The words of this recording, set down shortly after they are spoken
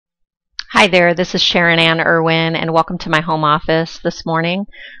Hi there, this is Sharon Ann Irwin, and welcome to my home office this morning.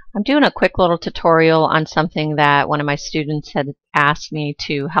 I'm doing a quick little tutorial on something that one of my students had asked me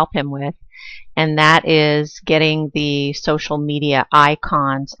to help him with, and that is getting the social media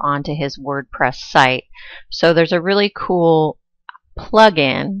icons onto his WordPress site. So there's a really cool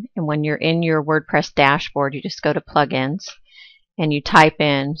plugin, and when you're in your WordPress dashboard, you just go to plugins and you type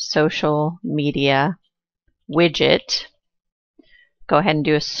in social media widget. Go ahead and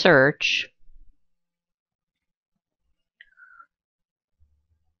do a search.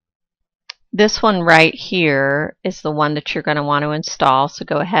 This one right here is the one that you're going to want to install. So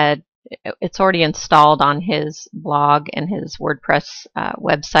go ahead. It's already installed on his blog and his WordPress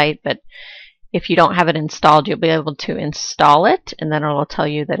website, but if you don't have it installed, you'll be able to install it, and then it'll tell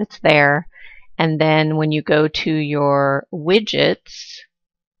you that it's there. And then when you go to your widgets,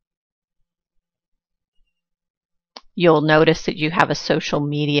 you'll notice that you have a social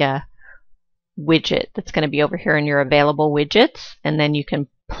media widget that's going to be over here in your available widgets, and then you can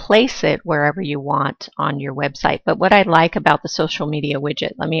place it wherever you want on your website. But what I like about the social media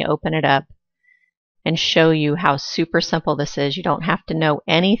widget, let me open it up and show you how super simple this is. You don't have to know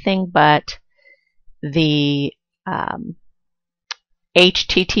anything but the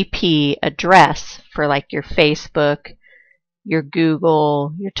HTTP address for like your Facebook, your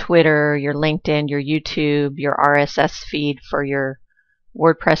Google, your Twitter, your LinkedIn, your YouTube, your RSS feed for your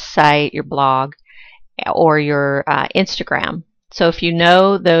WordPress site, your blog, or your Instagram. So if you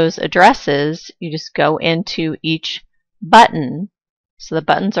know those addresses, you just go into each button. So the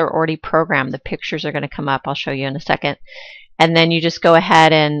buttons are already programmed. The pictures are going to come up. I'll show you in a second. And then you just go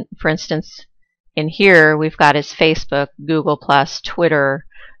ahead and, for instance, in here we've got his Facebook, Google+, Twitter,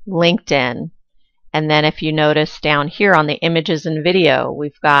 LinkedIn. And then if you notice down here on the images and video,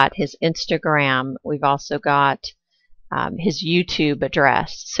 we've got his Instagram. We've also got his YouTube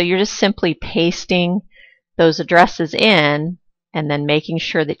address. So you're just simply pasting those addresses in and then making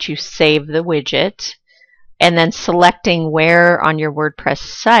sure that you save the widget and then selecting where on your WordPress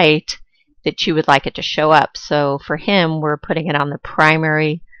site that you would like it to show up. So for him, we're putting it on the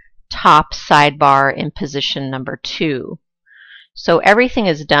primary top sidebar in position number 2. So everything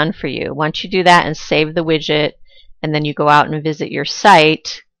is done for you. Once you do that and save the widget and then you go out and visit your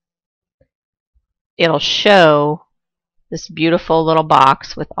site, it'll show this beautiful little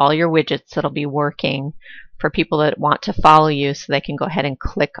box with all your widgets that'll be working for people that want to follow you, so they can go ahead and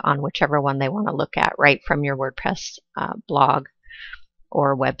click on whichever one they want to look at right from your WordPress blog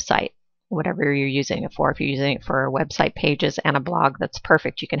or website, whatever you're using it for. If you're using it for website pages and a blog, that's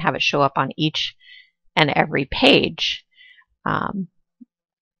perfect. You can have it show up on each and every page. And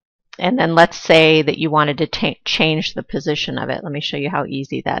then let's say that you wanted to change the position of it. Let me show you how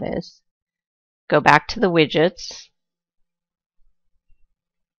easy that is. Go back to the widgets.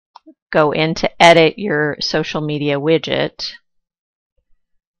 Go in to edit your social media widget.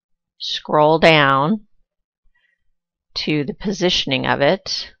 Scroll down to the positioning of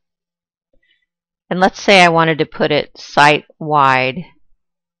it. And let's say I wanted to put it site-wide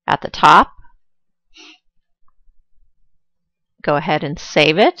at the top. Go ahead and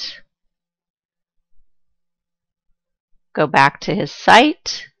save it. Go back to his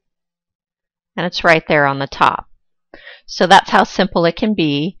site, and it's right there on the top. So that's how simple it can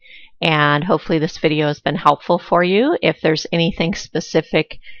be, and hopefully this video has been helpful for you. If there's anything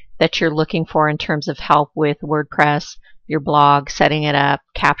specific that you're looking for in terms of help with WordPress, your blog, setting it up,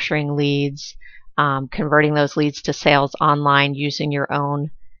 capturing leads, converting those leads to sales online using your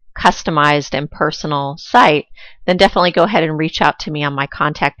own customized and personal site, then definitely go ahead and reach out to me on my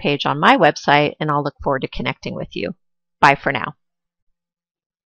contact page on my website, and I'll look forward to connecting with you. Bye for now.